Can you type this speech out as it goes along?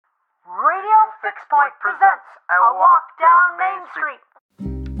Fixed Point presents A Walk Down Main Street.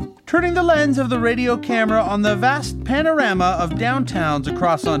 Turning the lens of the radio camera on the vast panorama of downtowns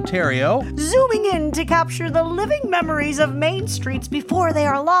across Ontario. Zooming in to capture the living memories of main streets before they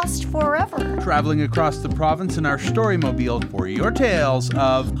are lost forever. Traveling across the province in our Storymobile for your tales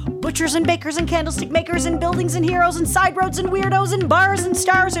of butchers and bakers and candlestick makers and buildings and heroes and side roads and weirdos and bars and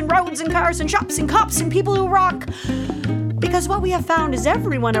stars and roads and cars and shops and cops and people who rock. Because what we have found is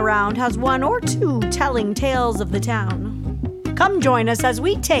everyone around has one or two telling tales of the town. Come join us as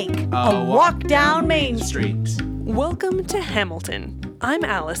we take a walk down Main Street. Welcome to Hamilton. I'm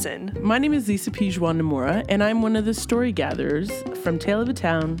Allison. My name is Lisa Pijuan Nomura, and I'm one of the story gatherers from Tale of a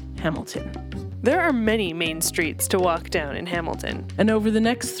Town, Hamilton. There are many main streets to walk down in Hamilton. And over the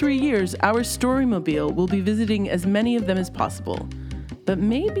next 3 years, our Storymobile will be visiting as many of them as possible. But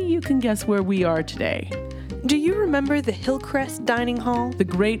maybe you can guess where we are today. Do you remember the Hillcrest Dining Hall? The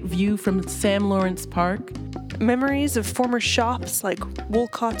great view from Sam Lawrence Park? Memories of former shops like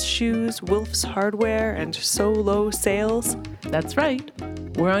Wolcott's Shoes, Wilf's Hardware, and So Low Sales? That's right.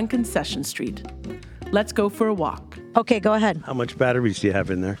 We're on Concession Street. Let's go for a walk. Okay, go ahead. How much batteries do you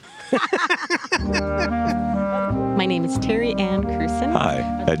have in there? My name is Terry Ann Cruson.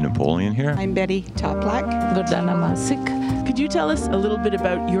 Hi, Ed Napoleon here. I'm Betty Toplak. Gordana Masik. Could you tell us a little bit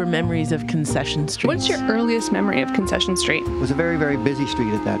about your memories of Concession Street? What's your earliest memory of Concession Street? It was a very, very busy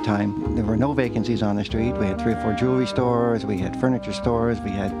street at that time. There were no vacancies on the street. We had 3 or 4 jewelry stores. We had furniture stores. We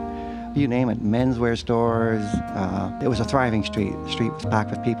had, you name it, menswear stores. It was a thriving street. The street was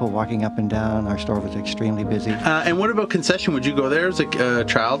packed with people walking up and down. Our store was extremely busy. And what about Concession? Would you go there as a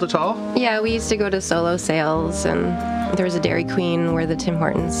child at all? Yeah, we used to go to Solo Sales, and there was a Dairy Queen where the Tim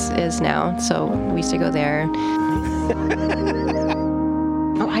Hortons is now, so we used to go there.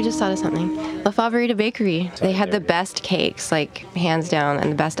 Oh, I just thought of something. La Favorita Bakery. They had the best cakes, like, hands down,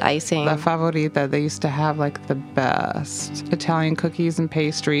 and the best icing. La Favorita, they used to have, like, the best Italian cookies and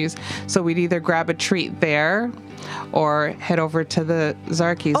pastries. So we'd either grab a treat there or head over to the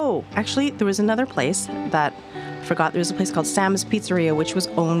Zarki's. Oh, actually, there was another place that I forgot. There was a place called Sam's Pizzeria, which was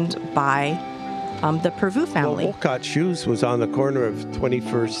owned by the Pervu family. Well, Wolcott's Shoes was on the corner of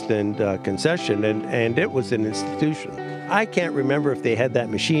 21st and Concession, and it was an institution. I can't remember if they had that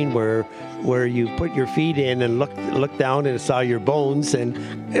machine where you put your feet in and look down and saw your bones, and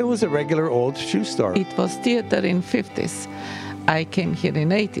it was a regular old shoe store. It was theater in 50s. I came here in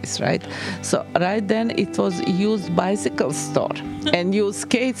 80s, right? So right then it was used bicycle store and used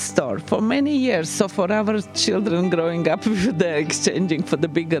skate store for many years. So for our children growing up, they're exchanging for the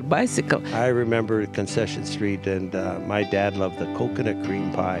bigger bicycle. I remember Concession Street, and my dad loved the coconut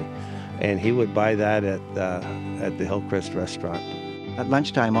cream pie, and he would buy that at the Hillcrest restaurant. At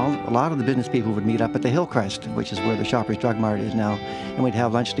lunchtime, a lot of the business people would meet up at the Hillcrest, which is where the Shoppers Drug Mart is now. And we'd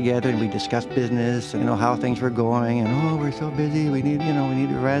have lunch together, and we'd discuss business, how things were going, and we're so busy, we need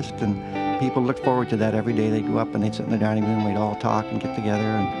to rest. And people looked forward to that every day. They'd go up and they'd sit in the dining room, we'd all talk and get together,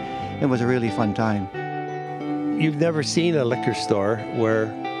 and it was a really fun time. You've never seen a liquor store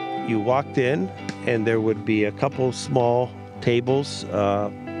where you walked in and there would be a couple small tables,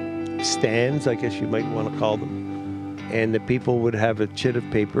 stands, I guess you might want to call them. And the people would have a chit of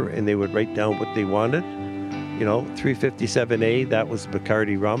paper and they would write down what they wanted. 357A, that was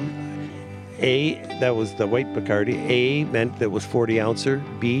Bacardi rum. A, that was the white Bacardi. A meant that it was 40-ouncer.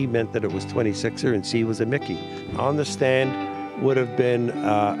 B meant that it was 26er. And C was a Mickey. On the stand would have been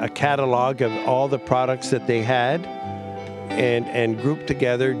a catalog of all the products that they had and grouped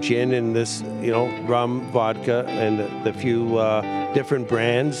together gin and this, rum, vodka, and the few different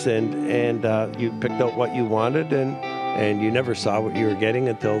brands. And you picked out what you wanted, and you never saw what you were getting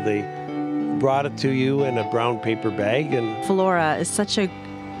until they brought it to you in a brown paper bag. And Flora is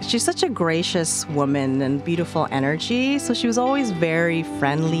she's such a gracious woman and beautiful energy. So she was always very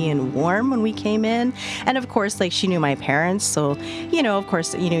friendly and warm when we came in. And of course, she knew my parents. So, of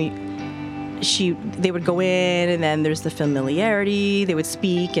course, they would go in, and then there's the familiarity. They would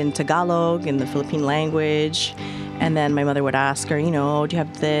speak in Tagalog, in the Philippine language. And then my mother would ask her, do you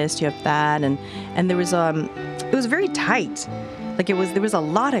have this, do you have that? And there was, it was very tight. There was a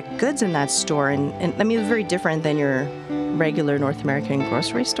lot of goods in that store. And it was very different than your regular North American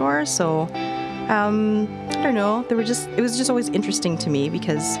grocery store. So, I don't know. It was just always interesting to me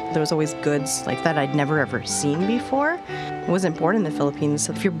because there was always goods like that I'd never ever seen before. It wasn't born in the Philippines.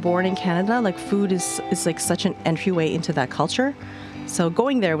 So if you're born in Canada, food is such an entryway into that culture. So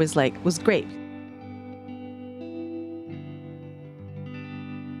going there was great.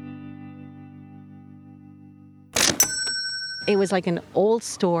 It was like an old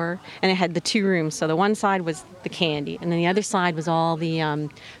store, and it had the two rooms. So the one side was the candy, and then the other side was all the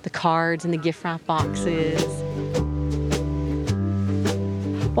cards and the gift wrap boxes.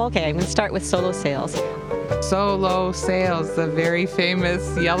 Well, okay, I'm going to start with Solo Sales. Solo Sales, the very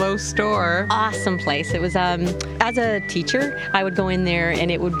famous yellow store. Awesome place. It was, as a teacher, I would go in there and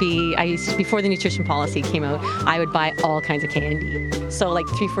it would be, before the nutrition policy came out, I would buy all kinds of candy. So like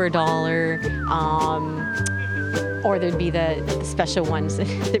 3 for $1, or there'd be the special ones.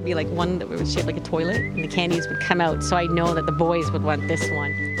 There'd be like one that was shaped like a toilet and the candies would come out. So I know that the boys would want this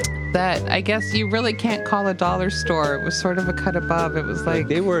one. That I guess you really can't call a dollar store. It was sort of a cut above. It was like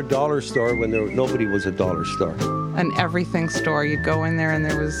They were a dollar store when nobody was a dollar store. an everything store. You'd go in there and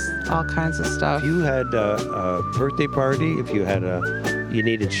there was all kinds of stuff. If you had a birthday party, if you had you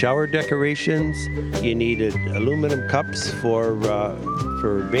needed shower decorations, you needed aluminum cups for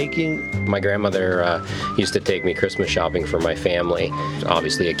baking. My grandmother used to take me Christmas shopping for my family.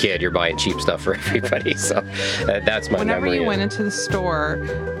 Obviously a kid, you're buying cheap stuff for everybody, so that's my Whenever memory. you went into the store,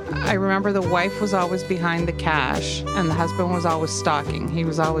 I remember the wife was always behind the cash and the husband was always stocking. He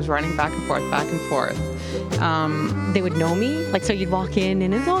was always running back and forth, back and forth. They would know me. Like, so you'd walk in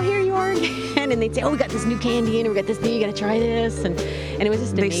and it's, oh, here you are again. And they'd say, oh, we got this new candy and we got this new, you got to try this. And it was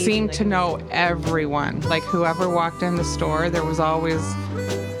just They amazing. seemed to know everyone. Like whoever walked in the store, there was always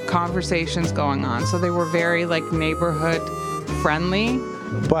conversations going on. So they were very like neighborhood friendly.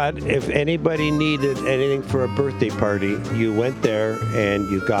 But if anybody needed anything for a birthday party, you went there and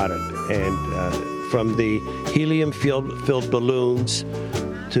you got it. And from the helium-filled balloons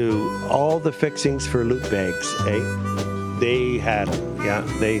to all the fixings for loot bags, they had it. Yeah,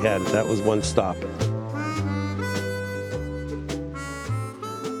 they had it. That was one stop.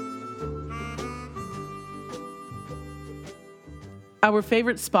 Our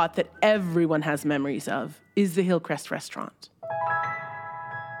favorite spot that everyone has memories of is the Hillcrest restaurant.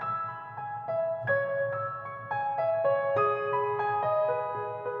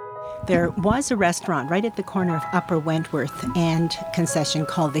 There was a restaurant right at the corner of Upper Wentworth and Concession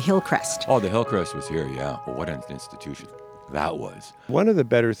called the Hillcrest. Oh, the Hillcrest was here, yeah. Well, what an institution that was. One of the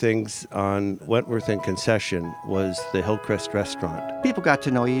better things on Wentworth and Concession was the Hillcrest restaurant. People got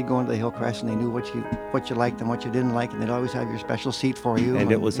to know you. You'd go into the Hillcrest and they knew what you liked and what you didn't like, and they'd always have your special seat for you.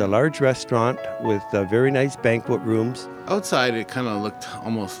 And it was a large restaurant with very nice banquet rooms. Outside, it kind of looked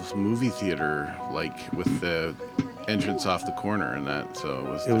almost movie theater-like with the entrance off the corner and that.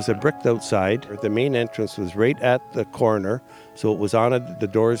 So it was a bricked outside. The main entrance was right at the corner, so it was the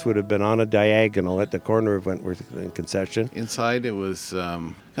doors would have been on a diagonal at the corner of Wentworth and Concession. Inside, it was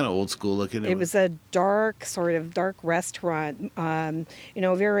kind of old school looking. It was a dark restaurant,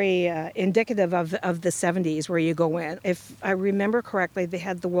 very indicative of the 70s where you go in. If I remember correctly, they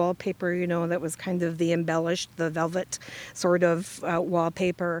had the wallpaper, that was kind of the embellished, the velvet sort of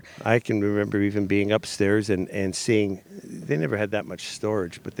wallpaper. I can remember even being upstairs and seeing, they never had that much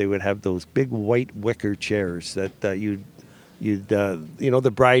storage, but they would have those big white wicker chairs that the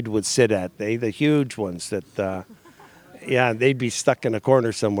bride would sit at. The huge ones that, they'd be stuck in a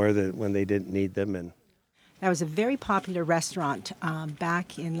corner somewhere when they didn't need them. And that was a very popular restaurant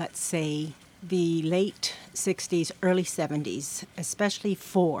back in, let's say, the late 60s, early 70s, especially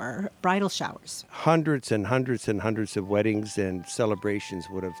for bridal showers. Hundreds and hundreds and hundreds of weddings and celebrations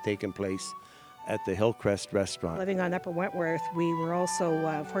would have taken place at the Hillcrest restaurant. Living on Upper Wentworth, we were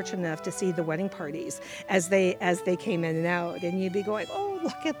also fortunate enough to see the wedding parties as they came in and out, and you'd be going, oh,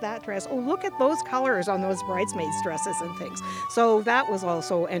 look at that dress, oh, look at those colors on those bridesmaids' dresses and things. So that was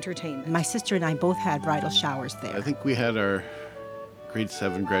also entertainment. My sister and I both had bridal showers there. I think we had our grade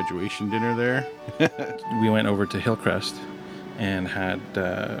 7 graduation dinner there. We went over to Hillcrest and had,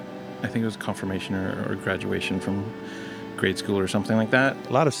 I think it was confirmation or graduation from grade school or something like that.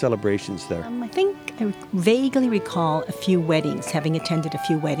 A lot of celebrations there. I think I vaguely recall a few weddings, having attended a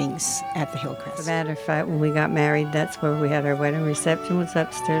few weddings at the Hillcrest. As a matter of fact, when we got married, that's where we had our wedding reception, was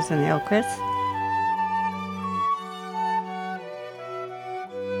upstairs in Hillcrest.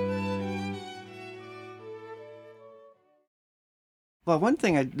 Well, one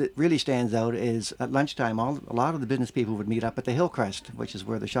thing that really stands out is at lunchtime, a lot of the business people would meet up at the Hillcrest, which is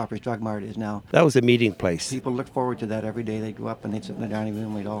where the Shoppers Drug Mart is now. That was a meeting place. People looked forward to that every day. They'd go up and they'd sit in the dining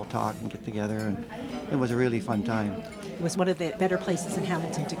room, we'd all talk and get together, and it was a really fun time. It was one of the better places in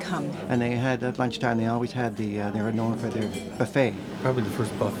Hamilton to come. And they had, at lunchtime, they always had they were known for their buffet. Probably the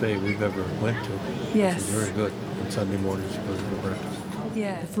first buffet we've ever went to. Yes. Which was very good on Sunday mornings because of the breakfast.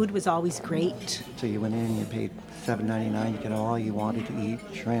 Yeah. The food was always great. So you went in and you paid $7.99. You get all you wanted to eat,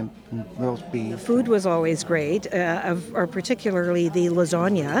 shrimp and roast beef. The food was always great, or particularly the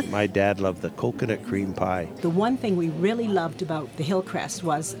lasagna. My dad loved the coconut cream pie. The one thing we really loved about the Hillcrest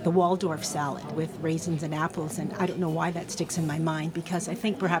was the Waldorf salad with raisins and apples, and I don't know why that sticks in my mind, because I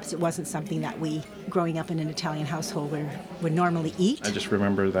think perhaps it wasn't something that we, growing up in an Italian household, would normally eat. I just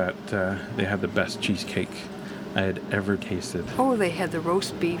remember that they had the best cheesecake I had ever tasted. Oh, they had the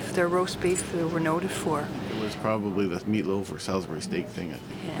roast beef. Their roast beef they were noted for. It was probably the meatloaf or Salisbury steak thing, I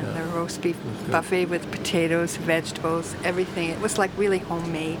think. Yeah, the roast beef buffet with potatoes, vegetables, everything. It was like really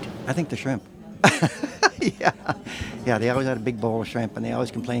homemade. I think the shrimp. Yeah, they always had a big bowl of shrimp, and they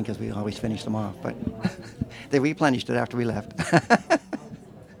always complained because we always finished them off, but they replenished it after we left.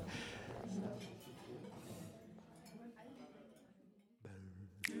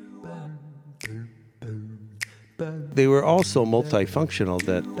 They were also multifunctional,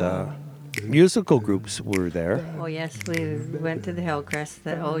 that musical groups were there. Oh, yes, we went to the Hillcrest.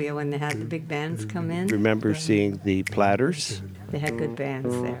 When they had the big bands come in. Remember seeing the Platters. They had good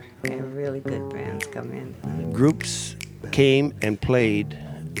bands there. They had really good bands come in. Groups came and played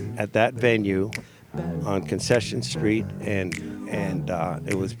at that venue on Concession Street, and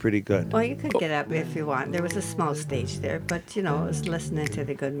it was pretty good. Well, you could get up if you want. There was a small stage there, but it was listening to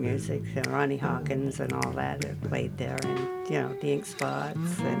the good music. And Ronnie Hawkins and all that played there, and the Ink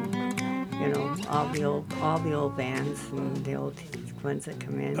Spots, and all the old bands and the old ones that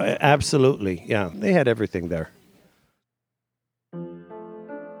come in. Absolutely, yeah. They had everything there.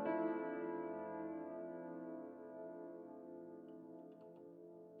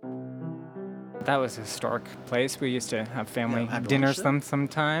 That was a historic place. We used to have family dinners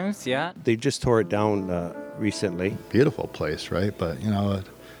sometimes, yeah. They just tore it down recently. Beautiful place, right? But,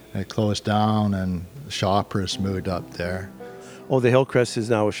 it closed down and Shoppers moved up there. Oh, the Hillcrest is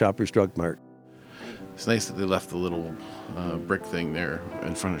now a Shoppers Drug Mart. It's nice that they left the little brick thing there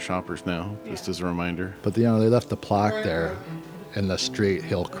in front of Shoppers now, just as a reminder. But, they left the plaque there in the street,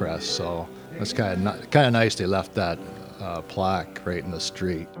 Hillcrest, so it's kind of nice they left that plaque right in the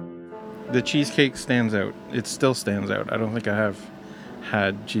street. The cheesecake stands out. It still stands out. I don't think I have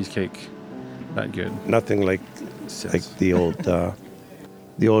had cheesecake that good. Nothing like the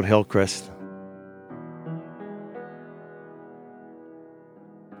old Hillcrest.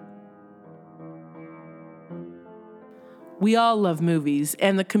 We all love movies,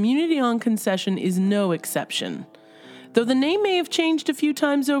 and the community on Concession is no exception. Though the name may have changed a few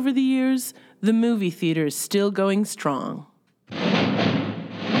times over the years, the movie theater is still going strong.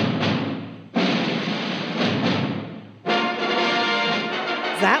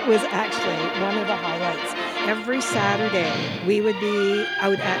 That was actually one of the highlights. Every Saturday, we would be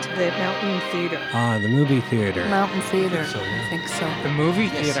out at the Mountain Theater. The movie theater. Mountain Theater, I think so. The movie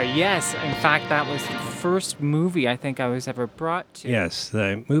theater, yes. In fact, that was the first movie I think I was ever brought to. Yes,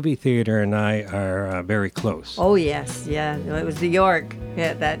 the movie theater and I are very close. Oh, yes, yeah. It was the York.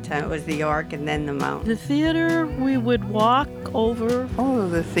 At that time, it was the York and then the Mountain. The theater, we would walk over. Oh,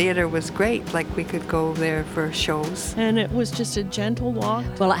 the theater was great. Like, we could go there for shows. And it was just a gentle walk.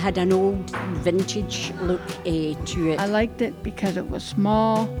 Well, it had an old vintage look to it. I liked it because it was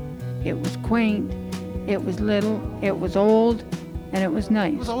small, it was quaint, it was little, it was old, and it was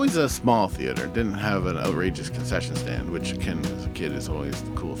nice. It was always a small theater. It didn't have an outrageous concession stand, which as a kid is always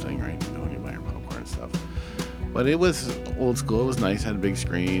the cool thing, right? When you buy your popcorn and stuff. But it was old school. It was nice. Had a big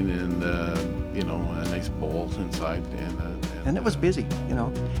screen and a nice bowl inside. And it was busy,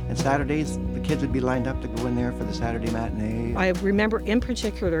 And Saturdays, the kids would be lined up to go in there for the Saturday matinee. I remember in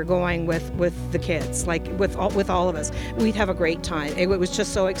particular going with the kids, like with all of us. We'd have a great time. It was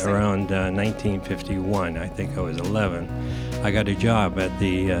just so exciting. Around 1951, I think I was 11, I got a job at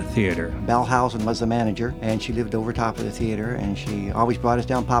the theater. Bellhausen was the manager, and she lived over top of the theater, and she always brought us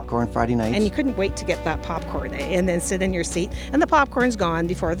down popcorn Friday nights. And you couldn't wait to get that popcorn and then sit in your seat, and the popcorn's gone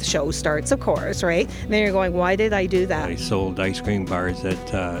before the show starts, of course, right? And then you're going, why did I do that? I sold ice cream bars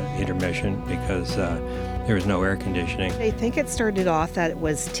at intermission because there was no air conditioning. I think it started off that it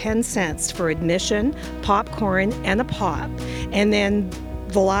was 10 cents for admission, popcorn, and a pop. And then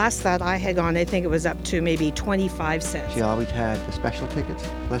the last that I had gone, I think it was up to maybe 25 cents. She always had the special tickets,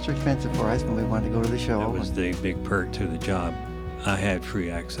 less expensive for us when we wanted to go to the show. That was the big perk to the job. I had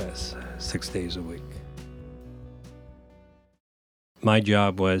free access 6 days a week. My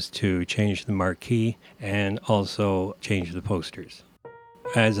job was to change the marquee and also change the posters.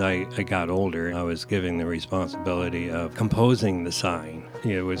 As I got older, I was given the responsibility of composing the sign.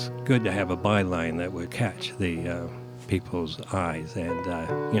 It was good to have a byline that would catch the people's eyes, and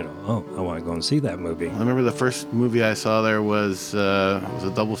I want to go and see that movie. I remember the first movie I saw there was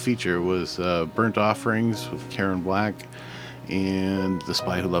a double feature. It was Burnt Offerings with Karen Black and The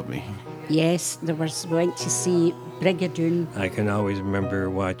Spy Who Loved Me. Yes, we went to see Brigadoon. I can always remember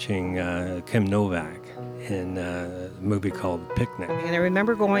watching Kim Novak in a movie called Picnic. And I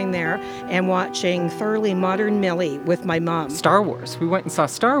remember going there and watching Thoroughly Modern Millie with my mom. Star Wars. We went and saw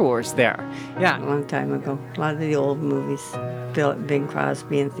Star Wars there. Yeah. A long time ago. A lot of the old movies. Bing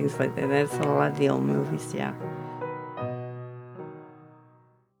Crosby and things like that. That's a lot of the old movies, yeah.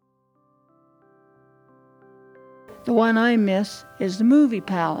 The one I miss is the Movie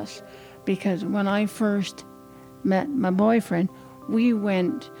Palace, because when I first met my boyfriend, we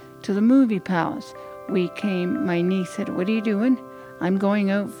went to the Movie Palace. My niece said, "What are you doing?" "I'm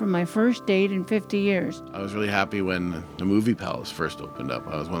going out for my first date in 50 years. I was really happy when the Movie Palace first opened up.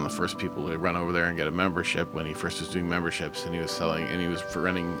 I was one of the first people to run over there and get a membership when he first was doing memberships, and he was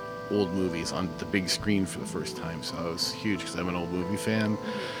renting old movies on the big screen for the first time. So it was huge because I'm an old movie fan.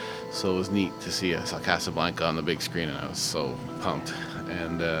 So it was neat to see. I saw Casablanca on the big screen, and I was so pumped.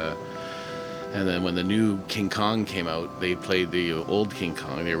 And then when the new King Kong came out, they played the old King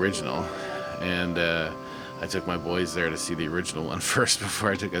Kong, the original, and I took my boys there to see the original one first before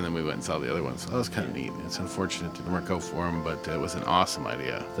and then we went and saw the other one. So that was kind of neat. It's unfortunate it didn't work out for them, but it was an awesome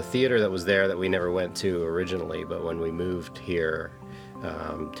idea. The theater that was there that we never went to originally, but when we moved here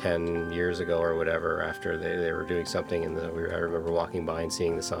 10 years ago or whatever, after they were doing something, and I remember walking by and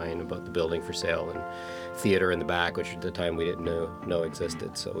seeing the sign about the building for sale and theater in the back, which at the time we didn't know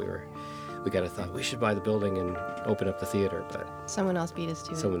existed. So we kind of thought we should buy the building and open up the theater, but someone else beat us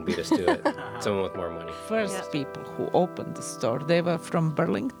to it. Someone beat us to it. Someone with more money. First people who opened the store, they were from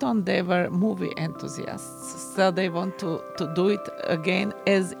Burlington. They were movie enthusiasts, so they want to do it again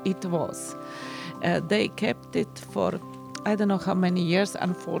as it was. They kept it for I don't know how many years.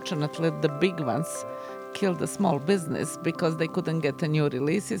 Unfortunately, the big ones killed the small business because they couldn't get the new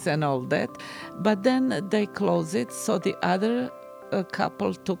releases and all that. But then they closed it, so the other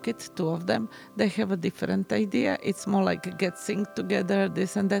couple took it, two of them. They have a different idea. It's more like get sing together,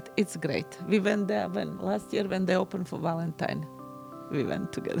 this and that. It's great. We went there last year when they opened for Valentine. We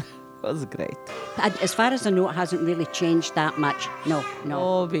went together. It was great. As far as I know, it hasn't really changed that much. No.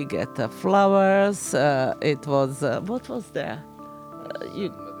 Oh, we get flowers. It was, what was there?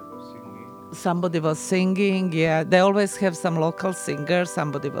 Somebody was singing, yeah. They always have some local singer.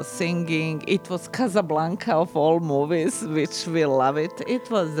 Somebody was singing. It was Casablanca of all movies, which we love it. It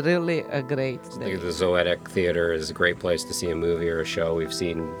was really a great day. The Zoetic Theater is a great place to see a movie or a show. We've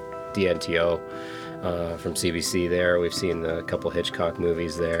seen DNTO from CBC there. We've seen a couple Hitchcock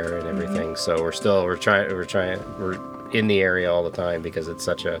movies there and everything. So we're in the area all the time because it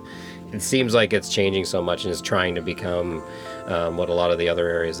seems like it's changing so much and is trying to become what a lot of the other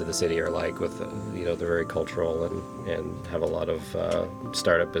areas of the city are like, with they're very cultural and have a lot of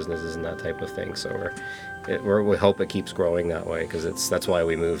startup businesses and that type of thing. So we hope it keeps growing that way, because that's why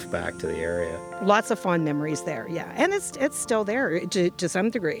we moved back to the area. Lots of fond memories there, yeah, and it's still there to some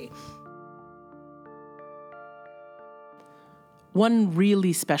degree. One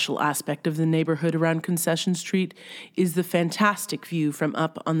really special aspect of the neighborhood around Concession Street is the fantastic view from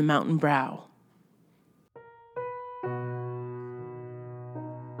up on the mountain brow.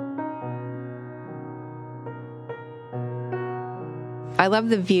 I love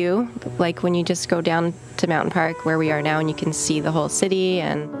the view, like when you just go down to Mountain Park where we are now and you can see the whole city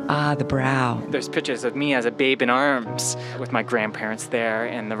and... the brow. There's pictures of me as a babe in arms with my grandparents there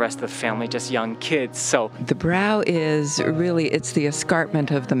and the rest of the family, just young kids, so... The brow is really, it's the escarpment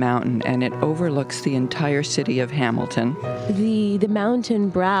of the mountain, and it overlooks the entire city of Hamilton. The mountain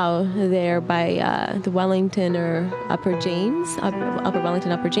brow there by the Wellington or Upper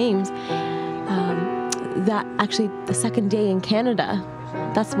Wellington, Upper James, that actually the second day in Canada,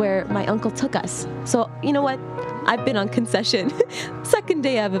 that's where my uncle took us. So you know what? I've been on Concession. Second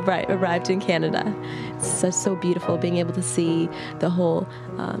day I've arrived in Canada. It's so beautiful being able to see the whole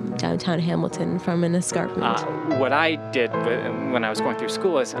downtown Hamilton from an escarpment. What I did when I was going through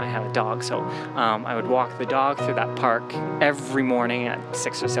school is I have a dog, so I would walk the dog through that park every morning at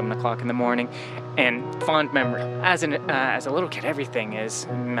 6 or 7 o'clock in the morning. And fond memory. As a little kid, everything is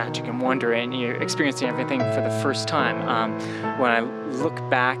magic and wonder, and you're experiencing everything for the first time. When I look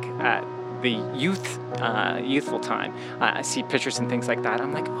back at the youthful time, I see pictures and things like that.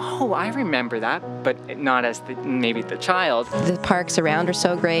 I'm like, oh, I remember that, but not as maybe the child. The parks around are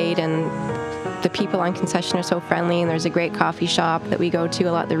so great, and the people on Concession are so friendly, and there's a great coffee shop that we go to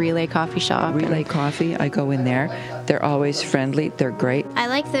a lot, the Relay Coffee Shop. Relay Coffee, I go in there. They're always friendly. They're great. I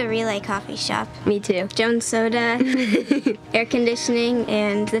like the Relay Coffee Shop. Me too. Jones Soda, air conditioning,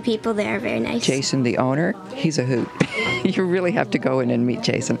 and the people there are very nice. Jason, the owner, he's a hoot. You really have to go in and meet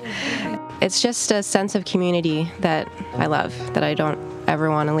Jason. It's just a sense of community that I love, that I don't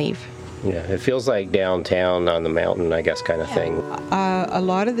ever want to leave. Yeah, it feels like downtown on the mountain, I guess, kind of thing. A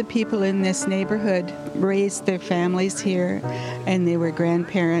lot of the people in this neighborhood raised their families here, and they were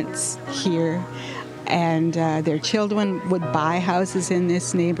grandparents here, and their children would buy houses in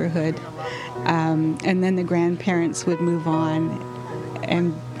this neighborhood, and then the grandparents would move on,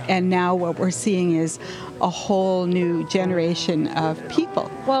 and now what we're seeing is a whole new generation of people.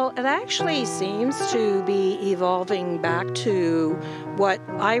 Well, it actually seems to be evolving back to what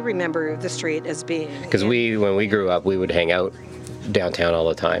I remember the street as being. Because when we grew up, we would hang out downtown all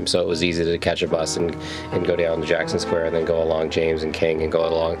the time, so it was easy to catch a bus and go down to Jackson Square and then go along James and King and go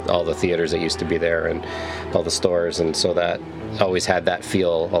along all the theaters that used to be there and all the stores, and so that always had that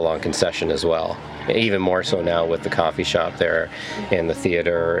feel along Concession as well. Even more so now with the coffee shop there and the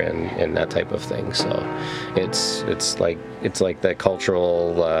theater and that type of thing. So it's like the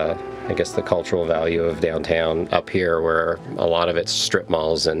cultural I guess the cultural value of downtown up here, where a lot of it's strip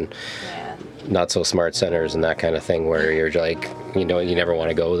malls and not so smart centers and that kind of thing, where you're like, you never want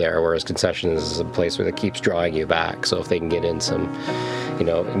to go there, whereas Concession is a place where it keeps drawing you back. So if they can get in some,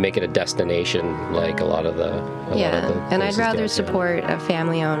 make it a destination like a lot of the and I'd rather downtown. support a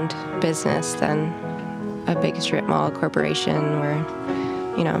family-owned business than a big strip mall corporation where,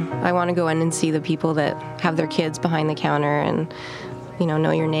 I want to go in and see the people that have their kids behind the counter and,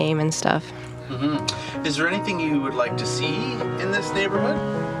 know your name and stuff. Mm-hmm. Is there anything you would like to see in this neighborhood?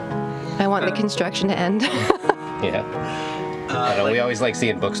 I want the construction to end. Yeah. We always like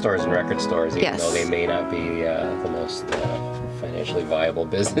seeing bookstores and record stores, even though they may not be the most financially viable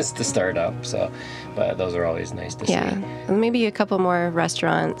business to start up. So, but those are always nice to see. And maybe a couple more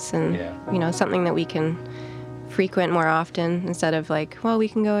restaurants and something that we can frequent more often instead of we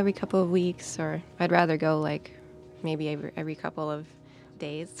can go every couple of weeks, or I'd rather go maybe every couple of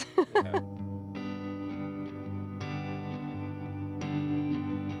days.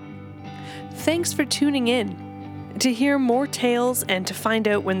 Thanks for tuning in. To hear more tales and to find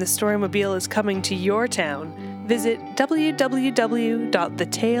out when the Storymobile is coming to your town, visit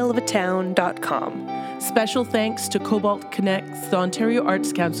www.thetaleofatown.com. Special thanks to Cobalt Connects, the Ontario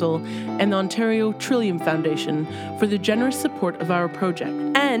Arts Council, and the Ontario Trillium Foundation for the generous support of our project.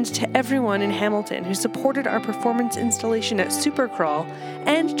 And to everyone in Hamilton who supported our performance installation at Supercrawl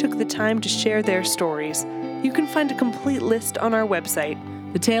and took the time to share their stories. You can find a complete list on our website.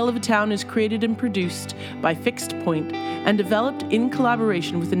 The Tale of a Town is created and produced by Fixed Point and developed in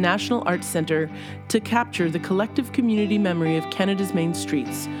collaboration with the National Arts Centre to capture the collective community memory of Canada's main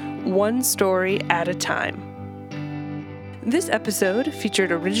streets, one story at a time. This episode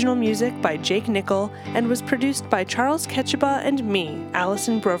featured original music by Jake Nickel and was produced by Charles Ketchuba and me,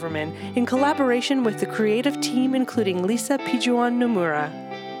 Allison Broverman, in collaboration with the creative team including Lisa Pijuan Nomura.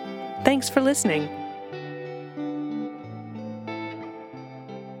 Thanks for listening.